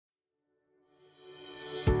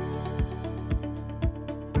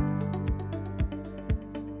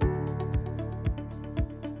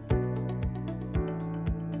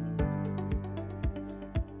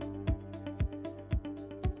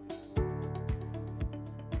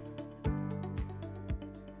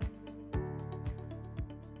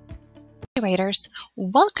writers,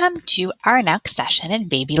 welcome to our next session in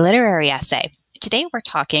Baby Literary Essay. Today we're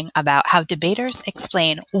talking about how debaters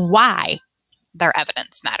explain why their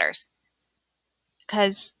evidence matters.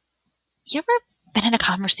 Because you ever been in a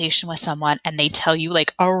conversation with someone and they tell you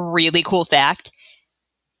like a really cool fact,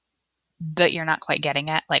 but you're not quite getting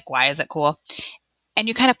it? Like, why is it cool? And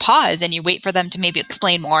you kind of pause and you wait for them to maybe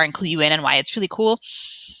explain more and clue you in on why it's really cool.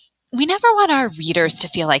 We never want our readers to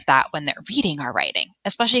feel like that when they're reading our writing,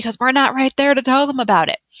 especially because we're not right there to tell them about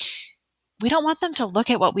it. We don't want them to look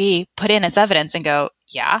at what we put in as evidence and go,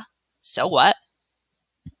 yeah, so what?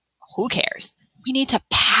 Who cares? We need to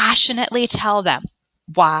passionately tell them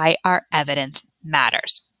why our evidence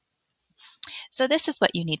matters. So this is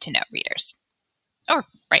what you need to know, readers or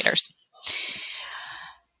writers.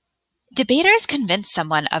 Debaters convince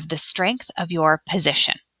someone of the strength of your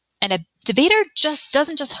position. And a debater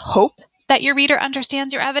doesn't just hope that your reader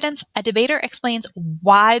understands your evidence. A debater explains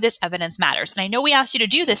why this evidence matters. And I know we asked you to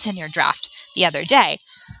do this in your draft the other day,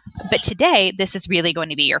 but today this is really going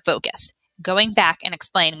to be your focus, going back and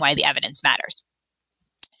explain why the evidence matters.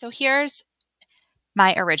 So here's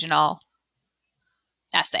my original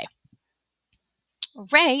essay.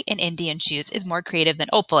 Ray in Indian Shoes is more creative than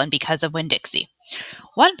Opal in Because of Winn-Dixie.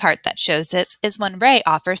 One part that shows this is when Ray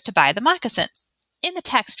offers to buy the moccasins. In the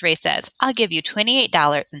text, Ray says, I'll give you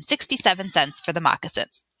 $28.67 for the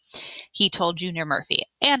moccasins. He told Junior Murphy,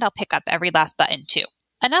 and I'll pick up every last button too.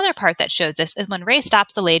 Another part that shows this is when Ray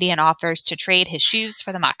stops the lady and offers to trade his shoes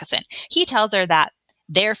for the moccasin. He tells her that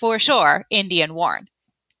they're for sure Indian worn.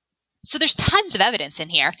 So there's tons of evidence in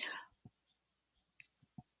here.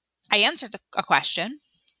 I answered a question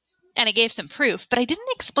and I gave some proof, but I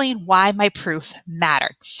didn't explain why my proof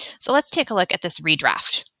mattered. So let's take a look at this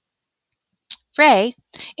redraft. Ray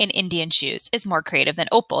in Indian Shoes is more creative than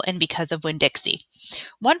Opal in Because of Winn-Dixie.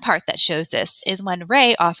 One part that shows this is when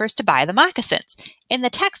Ray offers to buy the moccasins. In the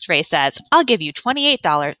text, Ray says, I'll give you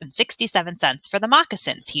 $28.67 for the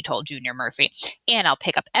moccasins, he told Junior Murphy, and I'll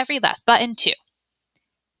pick up every last button too.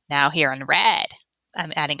 Now here in red,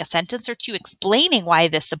 I'm adding a sentence or two explaining why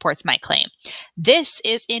this supports my claim. This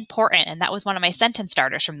is important, and that was one of my sentence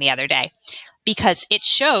starters from the other day, because it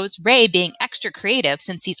shows Ray being extra creative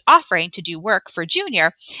since he's offering to do work for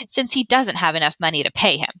Junior since he doesn't have enough money to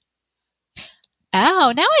pay him.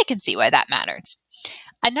 Oh, now I can see why that matters.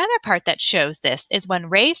 Another part that shows this is when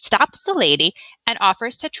Ray stops the lady and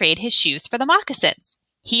offers to trade his shoes for the moccasins.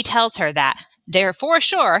 He tells her that they're for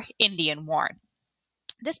sure Indian worn.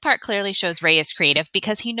 This part clearly shows Ray is creative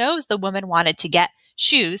because he knows the woman wanted to get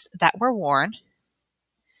shoes that were worn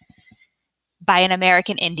by an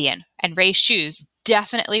American Indian, and Ray's shoes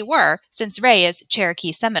definitely were, since Ray is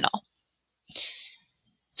Cherokee Seminole.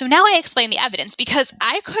 So now I explain the evidence because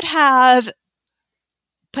I could have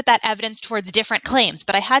put that evidence towards different claims,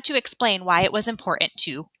 but I had to explain why it was important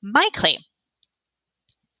to my claim.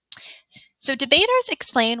 So debaters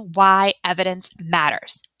explain why evidence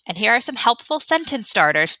matters. And here are some helpful sentence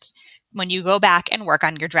starters when you go back and work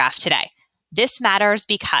on your draft today. This matters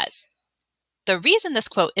because. The reason this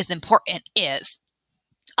quote is important is,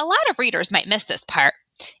 a lot of readers might miss this part.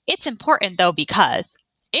 It's important though because,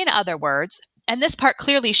 in other words, and this part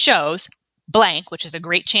clearly shows blank, which is a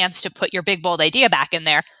great chance to put your big bold idea back in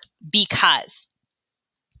there, because.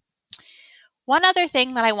 One other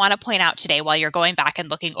thing that I want to point out today while you're going back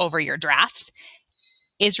and looking over your drafts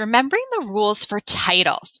is remembering the rules for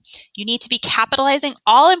titles. You need to be capitalizing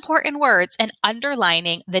all important words and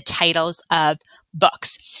underlining the titles of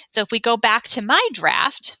books. So if we go back to my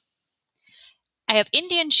draft, I have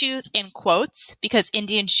Indian Shoes in quotes because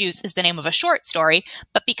Indian Shoes is the name of a short story,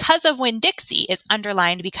 but Because of Winn-Dixie is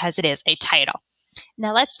underlined because it is a title.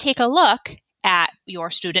 Now let's take a look at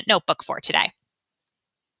your student notebook for today.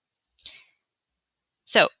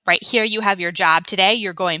 So right here, you have your job today.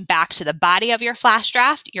 You're going back to the body of your flash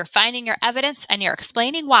draft. You're finding your evidence and you're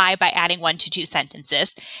explaining why by adding 1 to 2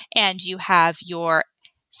 sentences. And you have your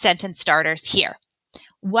sentence starters here.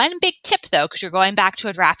 One big tip though, because you're going back to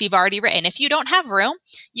a draft you've already written, if you don't have room,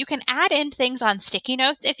 you can add in things on sticky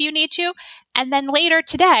notes if you need to. And then later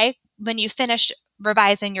today, when you finish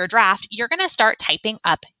revising your draft, you're going to start typing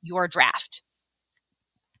up your draft.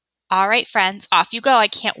 All right, friends, off you go. I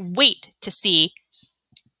can't wait to see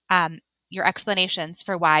your explanations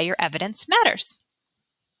for why your evidence matters.